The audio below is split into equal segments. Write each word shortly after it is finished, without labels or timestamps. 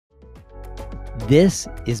This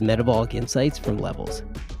is Metabolic Insights from Levels,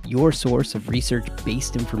 your source of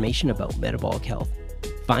research-based information about metabolic health.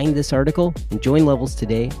 Find this article and join Levels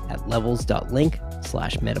today at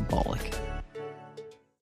levels.link/metabolic.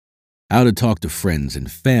 How to talk to friends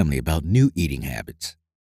and family about new eating habits.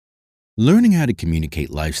 Learning how to communicate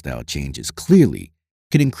lifestyle changes clearly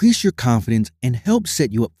can increase your confidence and help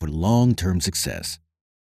set you up for long-term success.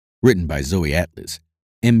 Written by Zoe Atlas,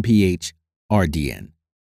 MPH, RDN.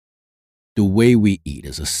 The way we eat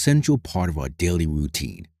is a central part of our daily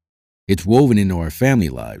routine. It's woven into our family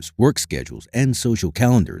lives, work schedules, and social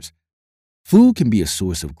calendars. Food can be a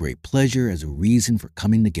source of great pleasure as a reason for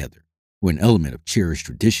coming together, or an element of cherished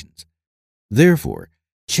traditions. Therefore,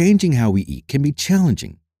 changing how we eat can be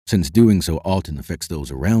challenging, since doing so often affects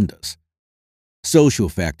those around us. Social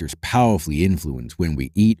factors powerfully influence when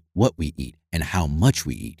we eat, what we eat, and how much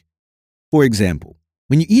we eat. For example,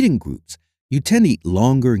 when you eat in groups, you tend to eat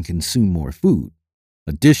longer and consume more food.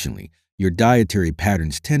 Additionally, your dietary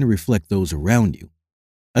patterns tend to reflect those around you.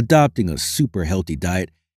 Adopting a super healthy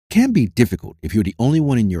diet can be difficult if you're the only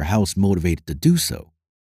one in your house motivated to do so.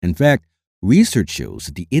 In fact, research shows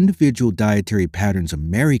that the individual dietary patterns of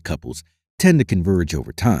married couples tend to converge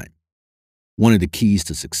over time. One of the keys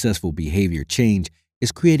to successful behavior change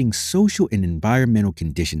is creating social and environmental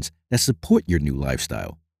conditions that support your new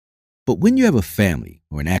lifestyle. But when you have a family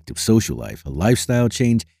or an active social life, a lifestyle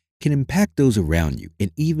change can impact those around you and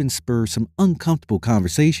even spur some uncomfortable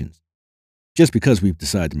conversations. Just because we've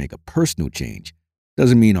decided to make a personal change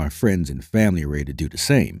doesn't mean our friends and family are ready to do the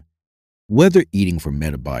same. Whether eating for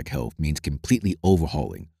metabolic health means completely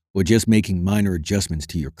overhauling or just making minor adjustments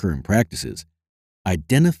to your current practices,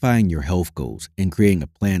 identifying your health goals and creating a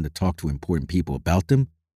plan to talk to important people about them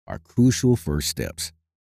are crucial first steps.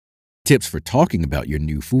 Tips for talking about your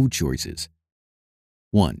new food choices.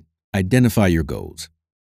 1. Identify your goals.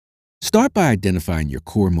 Start by identifying your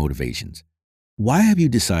core motivations. Why have you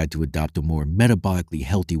decided to adopt a more metabolically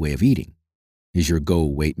healthy way of eating? Is your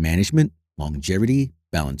goal weight management, longevity,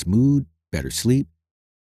 balanced mood, better sleep?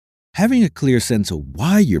 Having a clear sense of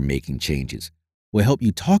why you're making changes will help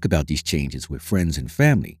you talk about these changes with friends and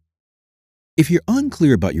family. If you're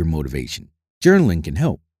unclear about your motivation, journaling can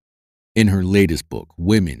help. In her latest book,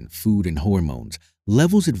 Women, Food, and Hormones,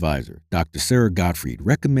 Levels advisor Dr. Sara Gottfried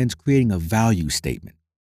recommends creating a value statement.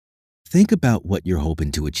 Think about what you're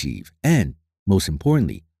hoping to achieve and, most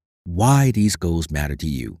importantly, why these goals matter to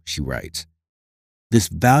you, she writes. This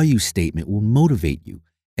value statement will motivate you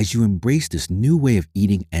as you embrace this new way of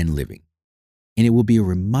eating and living, and it will be a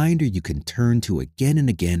reminder you can turn to again and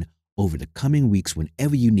again over the coming weeks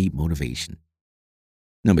whenever you need motivation.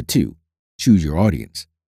 Number 2, choose your audience.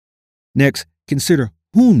 Next, consider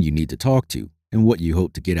whom you need to talk to and what you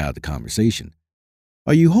hope to get out of the conversation.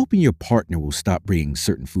 Are you hoping your partner will stop bringing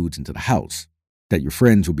certain foods into the house, that your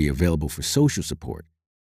friends will be available for social support,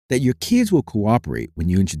 that your kids will cooperate when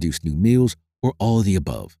you introduce new meals, or all of the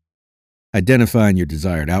above? Identifying your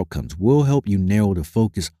desired outcomes will help you narrow the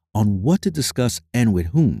focus on what to discuss and with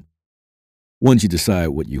whom. Once you decide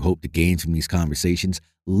what you hope to gain from these conversations,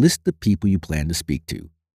 list the people you plan to speak to.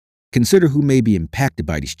 Consider who may be impacted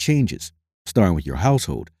by these changes, starting with your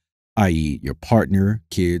household, i.e., your partner,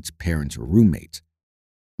 kids, parents, or roommates.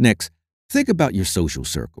 Next, think about your social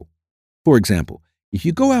circle. For example, if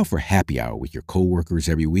you go out for happy hour with your coworkers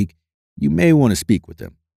every week, you may want to speak with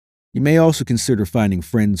them. You may also consider finding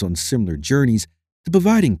friends on similar journeys to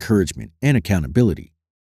provide encouragement and accountability.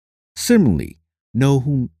 Similarly, know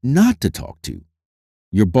whom not to talk to.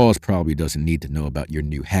 Your boss probably doesn't need to know about your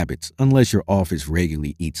new habits unless your office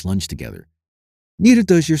regularly eats lunch together. Neither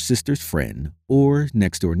does your sister's friend or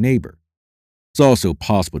next-door neighbor. It's also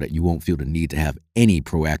possible that you won't feel the need to have any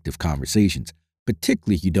proactive conversations,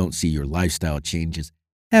 particularly if you don't see your lifestyle changes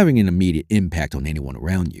having an immediate impact on anyone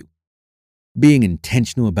around you. Being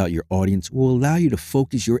intentional about your audience will allow you to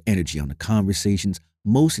focus your energy on the conversations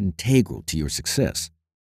most integral to your success.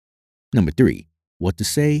 Number 3, what to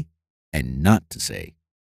say and not to say.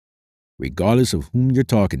 Regardless of whom you're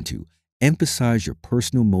talking to, emphasize your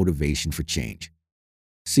personal motivation for change.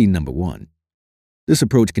 See number 1. This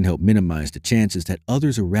approach can help minimize the chances that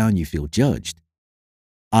others around you feel judged.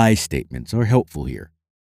 I statements are helpful here.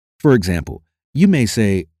 For example, you may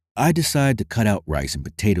say, I decided to cut out rice and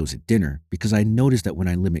potatoes at dinner because I noticed that when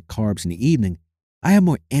I limit carbs in the evening, I have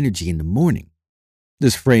more energy in the morning.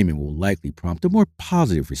 This framing will likely prompt a more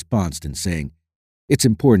positive response than saying, it's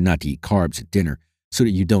important not to eat carbs at dinner so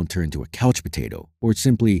that you don't turn into a couch potato, or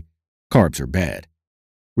simply, carbs are bad.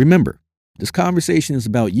 Remember, this conversation is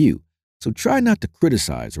about you, so try not to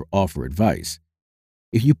criticize or offer advice.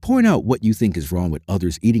 If you point out what you think is wrong with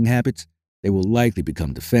others' eating habits, they will likely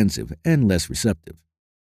become defensive and less receptive.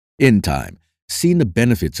 In time, seeing the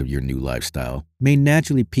benefits of your new lifestyle may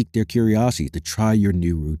naturally pique their curiosity to try your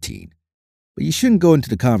new routine. But you shouldn't go into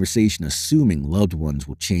the conversation assuming loved ones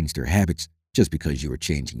will change their habits just because you are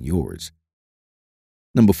changing yours.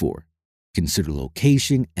 Number 4, consider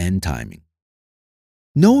location and timing.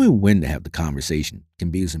 Knowing when to have the conversation can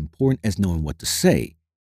be as important as knowing what to say.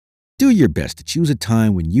 Do your best to choose a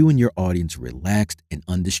time when you and your audience are relaxed and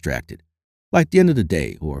undistracted, like the end of the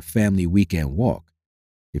day or a family weekend walk.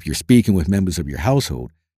 If you're speaking with members of your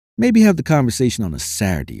household, maybe have the conversation on a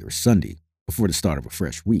Saturday or Sunday before the start of a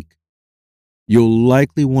fresh week. You'll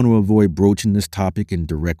likely want to avoid broaching this topic in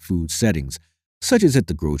direct food settings, such as at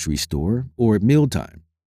the grocery store or at mealtime.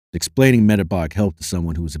 Explaining metabolic health to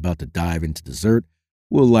someone who is about to dive into dessert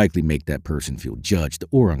will likely make that person feel judged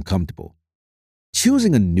or uncomfortable.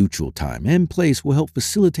 Choosing a neutral time and place will help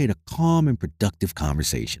facilitate a calm and productive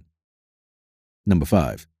conversation. Number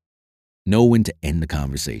 5, know when to end the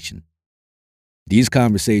conversation. These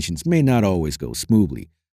conversations may not always go smoothly.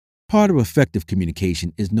 Part of effective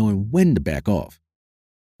communication is knowing when to back off.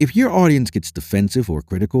 If your audience gets defensive or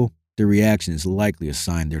critical, their reaction is likely a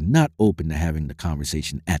sign they're not open to having the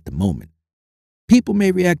conversation at the moment. People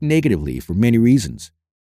may react negatively for many reasons: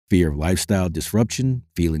 fear of lifestyle disruption,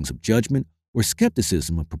 feelings of judgment, or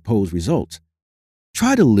skepticism of proposed results.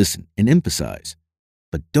 Try to listen and emphasize,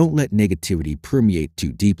 but don't let negativity permeate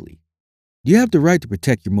too deeply. You have the right to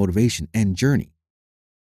protect your motivation and journey.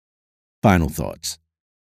 Final thoughts.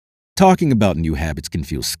 Talking about new habits can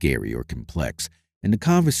feel scary or complex, and the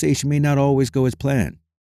conversation may not always go as planned,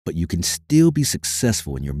 but you can still be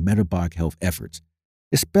successful in your metabolic health efforts,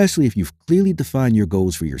 especially if you've clearly defined your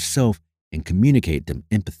goals for yourself and communicate them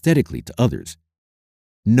empathetically to others.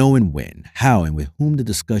 Knowing when, how, and with whom to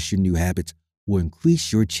discuss your new habits will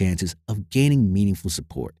increase your chances of gaining meaningful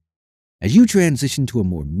support as you transition to a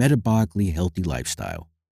more metabolically healthy lifestyle.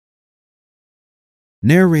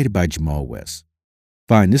 Narrated by Jamal West.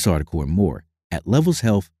 Find this article and more at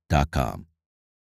levelshealth.com.